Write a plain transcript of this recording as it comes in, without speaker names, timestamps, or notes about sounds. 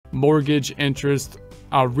mortgage interest,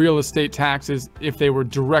 real estate taxes, if they were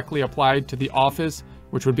directly applied to the office,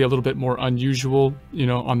 which would be a little bit more unusual, you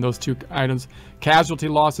know, on those two items. Casualty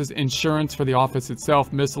losses, insurance for the office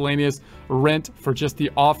itself, miscellaneous, rent for just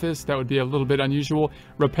the office, that would be a little bit unusual.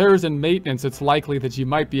 Repairs and maintenance, it's likely that you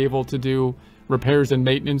might be able to do repairs and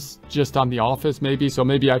maintenance just on the office maybe. So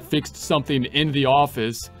maybe I fixed something in the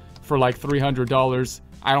office for like $300.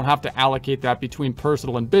 I don't have to allocate that between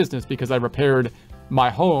personal and business because I repaired my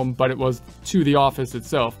home, but it was to the office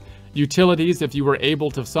itself. Utilities, if you were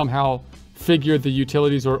able to somehow figure the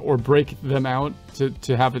utilities or break them out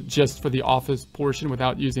to have it just for the office portion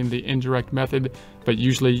without using the indirect method, but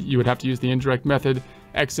usually you would have to use the indirect method.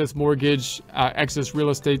 Excess mortgage, excess real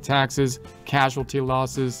estate taxes, casualty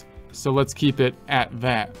losses. So let's keep it at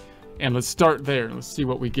that. And let's start there. Let's see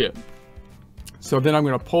what we get. So then I'm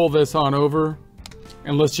going to pull this on over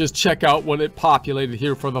and let's just check out what it populated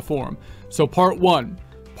here for the form. So part 1.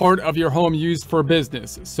 Part of your home used for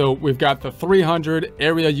business. So we've got the 300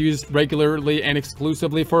 area used regularly and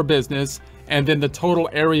exclusively for business. And then the total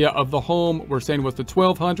area of the home we're saying was the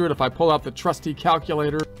 1200. If I pull out the trusty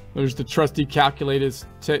calculator, there's the trusty calculators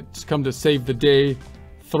to come to save the day.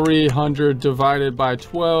 300 divided by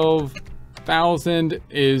 12,000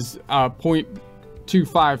 is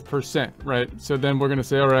 0.25%, right? So then we're going to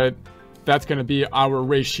say, all right, that's going to be our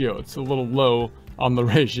ratio. It's a little low on the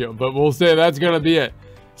ratio, but we'll say that's going to be it.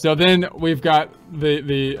 So then we've got the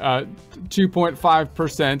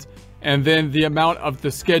 2.5% and then the amount of the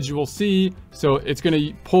Schedule C. So it's going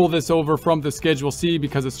to pull this over from the Schedule C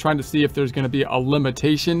because it's trying to see if there's going to be a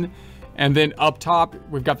limitation. And then up top,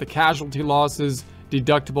 we've got the casualty losses,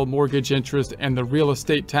 deductible mortgage interest, and the real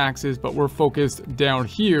estate taxes. But we're focused down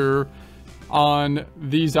here on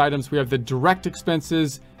these items. We have the direct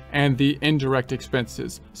expenses and the indirect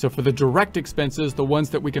expenses. So for the direct expenses, the ones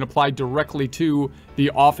that we can apply directly to the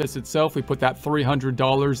office itself, we put that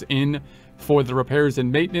 $300 in for the repairs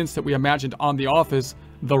and maintenance that we imagined on the office.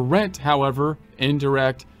 The rent, however,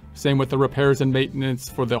 indirect. Same with the repairs and maintenance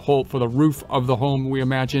for the roof of the home we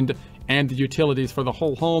imagined, and the utilities for the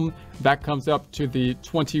whole home. That comes up to the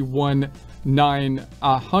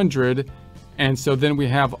 $21,900. And so then we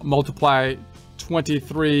have multiply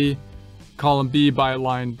 23 column B by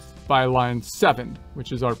line 7,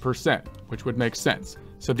 which is our percent, which would make sense.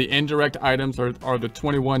 So the indirect items are the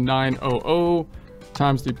 21,900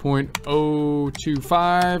 times the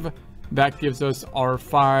 0.025. That gives us our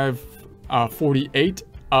 548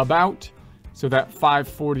 about. So that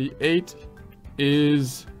 548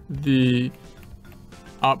 is the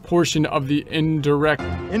portion of the indirect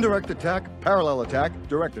attack, parallel attack,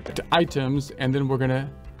 direct attack items, and then we're gonna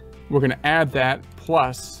add that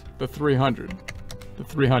plus the 300,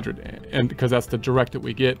 and because that's the direct that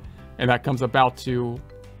we get, and that comes about to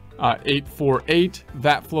 848.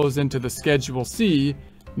 That flows into the Schedule C.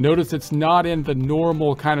 Notice it's not in the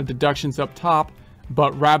normal kind of deductions up top,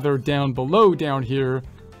 but rather down below down here,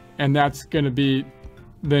 and that's going to be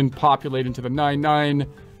then populate into the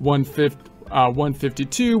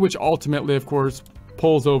 152, which ultimately, of course,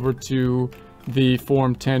 pulls over to the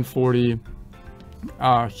Form 1040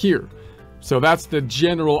 here. So that's the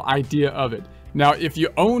general idea of it. Now, if you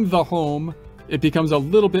own the home, it becomes a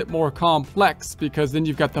little bit more complex because then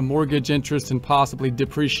you've got the mortgage interest and possibly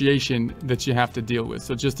depreciation that you have to deal with.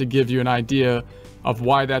 So just to give you an idea of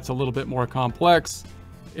why that's a little bit more complex,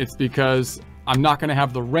 it's because I'm not going to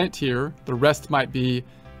have the rent here. The rest might be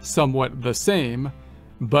somewhat the same,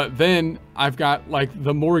 but then I've got like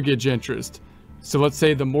the mortgage interest. So let's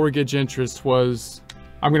say the mortgage interest was,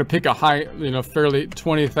 I'm going to pick a high, fairly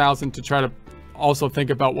 20,000 to try to also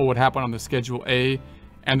think about what would happen on the Schedule A.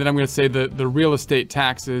 And then I'm going to say the real estate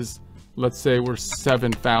taxes, let's say were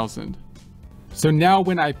 7,000. So now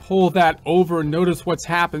when I pull that over, notice what's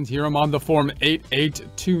happened here. I'm on the Form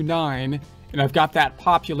 8829 and I've got that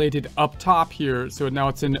populated up top here. So now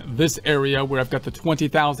it's in this area where I've got the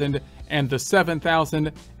 20,000 and the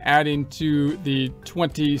 7,000 adding to the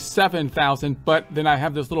 27,000. But then I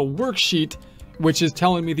have this little worksheet which is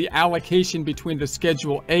telling me the allocation between the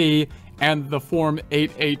Schedule A and the Form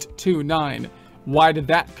 8829. Why did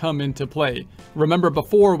that come into play? Remember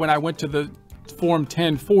before when I went to the Form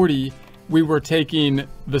 1040, we were taking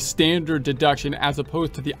the standard deduction as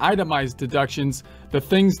opposed to the itemized deductions. The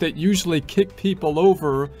things that usually kick people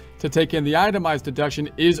over to take in the itemized deduction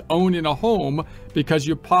is owning a home, because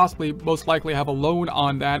you possibly most likely have a loan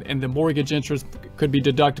on that, and the mortgage interest could be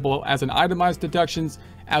deductible as an itemized deductions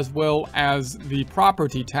as well as the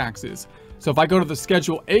property taxes. So if I go to the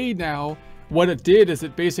Schedule A now, what it did is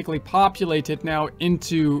it basically populated now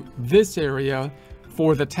into this area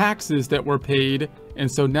for the taxes that were paid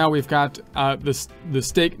And so now we've got the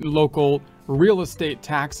state and local real estate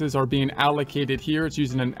taxes are being allocated here. It's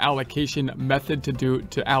using an allocation method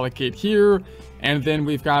to allocate here. And then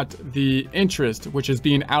we've got the interest, which is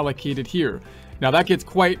being allocated here. Now that gets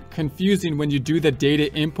quite confusing when you do the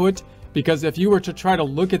data input, because if you were to try to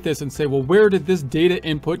look at this and say, well, where did this data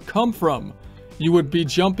input come from? You would be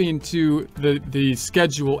jumping to the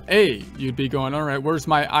Schedule A. You'd be going, all right, where's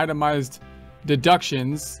my itemized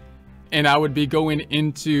deductions? And I would be going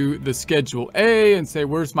into the Schedule A and say,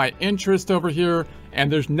 where's my interest over here?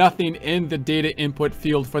 And there's nothing in the data input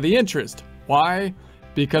field for the interest. Why?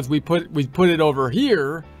 Because we put it over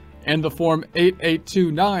here in the form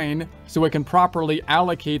 8829, so it can properly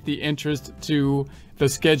allocate the interest to the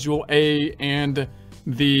Schedule A and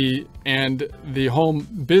the home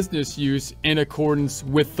business use in accordance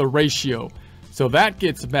with the ratio. So that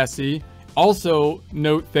gets messy. Also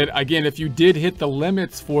note that, again, if you did hit the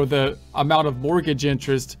limits for the amount of mortgage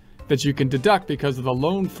interest that you can deduct because of the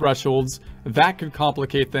loan thresholds, that could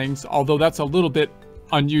complicate things, although that's a little bit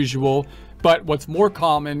unusual. But what's more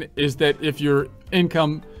common is that if your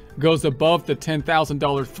income goes above the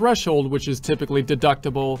 $10,000 threshold, which is typically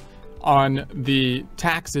deductible on the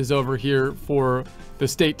taxes over here for the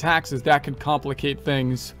state taxes, that can complicate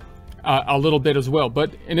things a little bit as well.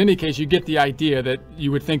 But in any case, you get the idea that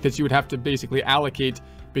you would think that you would have to basically allocate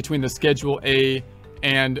between the Schedule A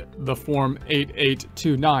and the form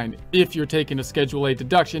 8829 if you're taking a Schedule A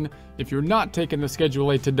deduction. If you're not taking the Schedule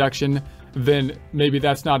A deduction, then maybe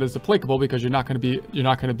that's not as applicable because you're not going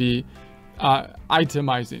to be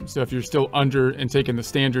itemizing. So if you're still under and taking the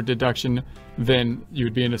standard deduction, then you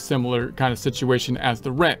would be in a similar kind of situation as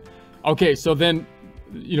the rent. Okay, so then,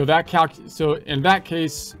 you know, so in that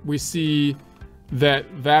case, we see that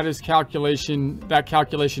that calculation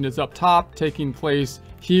is up top, taking place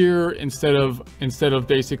here instead of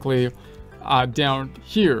basically down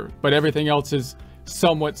here. But everything else is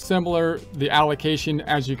somewhat similar. The allocation,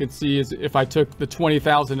 as you can see, is if I took the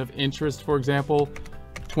 20,000 of interest, for example,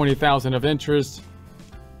 20,000 of interest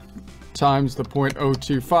times the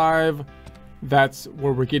 0.025, that's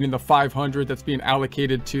where we're getting the 500 that's being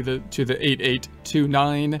allocated to the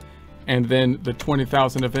 8829, and then the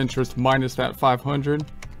 20,000 of interest minus that 500.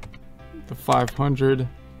 The 500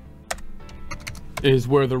 is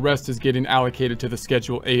where the rest is getting allocated to the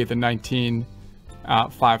Schedule A, the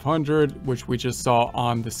 19,500, which we just saw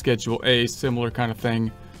on the Schedule A. Similar kind of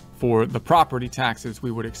thing for the property taxes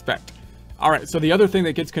we would expect. All right, so the other thing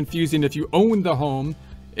that gets confusing if you own the home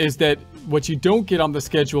is that what you don't get on the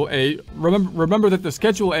Schedule A, remember that the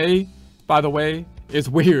Schedule A, by the way, is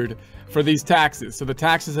weird for these taxes. So the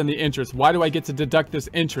taxes and the interest, why do I get to deduct this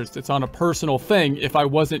interest? It's on a personal thing if I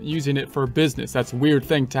wasn't using it for business. That's a weird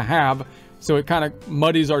thing to have. So it kind of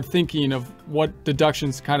muddies our thinking of what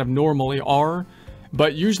deductions kind of normally are.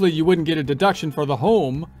 But usually you wouldn't get a deduction for the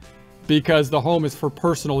home because the home is for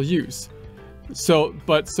personal use.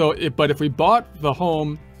 But if we bought the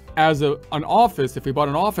home as an office, if we bought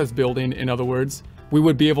an office building, in other words, we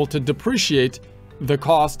would be able to depreciate the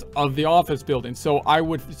cost of the office building. So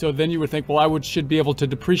then you would think, well, should be able to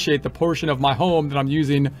depreciate the portion of my home that I'm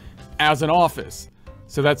using as an office.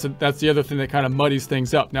 So that's the other thing that kind of muddies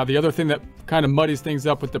things up. Now, the other thing that kind of muddies things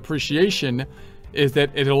up with depreciation is that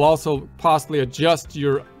it'll also possibly adjust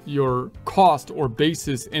your cost or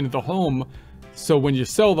basis in the home. So when you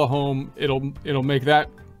sell the home,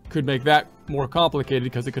 could make that more complicated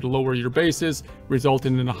because it could lower your basis,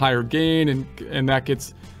 resulting in a higher gain, and that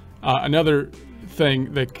gets another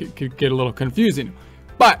thing that could get a little confusing.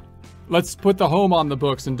 But let's put the home on the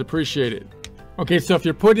books and depreciate it. Okay, so if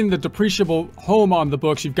you're putting the depreciable home on the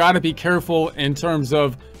books, you've got to be careful in terms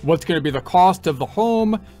of what's going to be the cost of the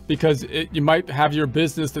home, because you might have your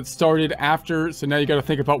business that started after. So now you got to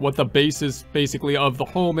think about what the basis basically of the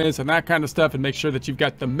home is and that kind of stuff, and make sure that you've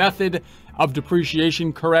got the method of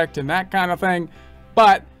depreciation correct and that kind of thing.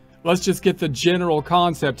 But let's just get the general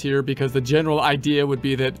concept here, because the general idea would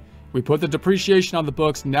be that we put the depreciation on the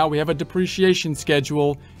books. Now we have a depreciation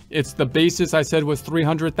schedule. It's the basis I said was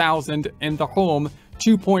 300,000 in the home,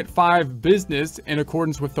 2.5 business in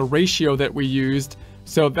accordance with the ratio that we used.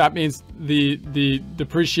 So that means the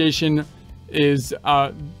depreciation is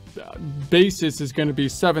basis is going to be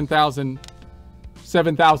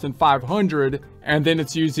 7,500, and then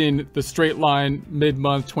it's using the straight line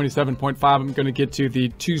mid-month 27.5. I'm going to get to the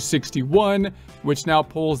 261, which now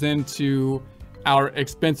pulls into our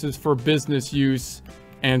expenses for business use.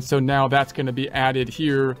 And so now that's going to be added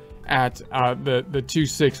here at the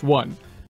 261.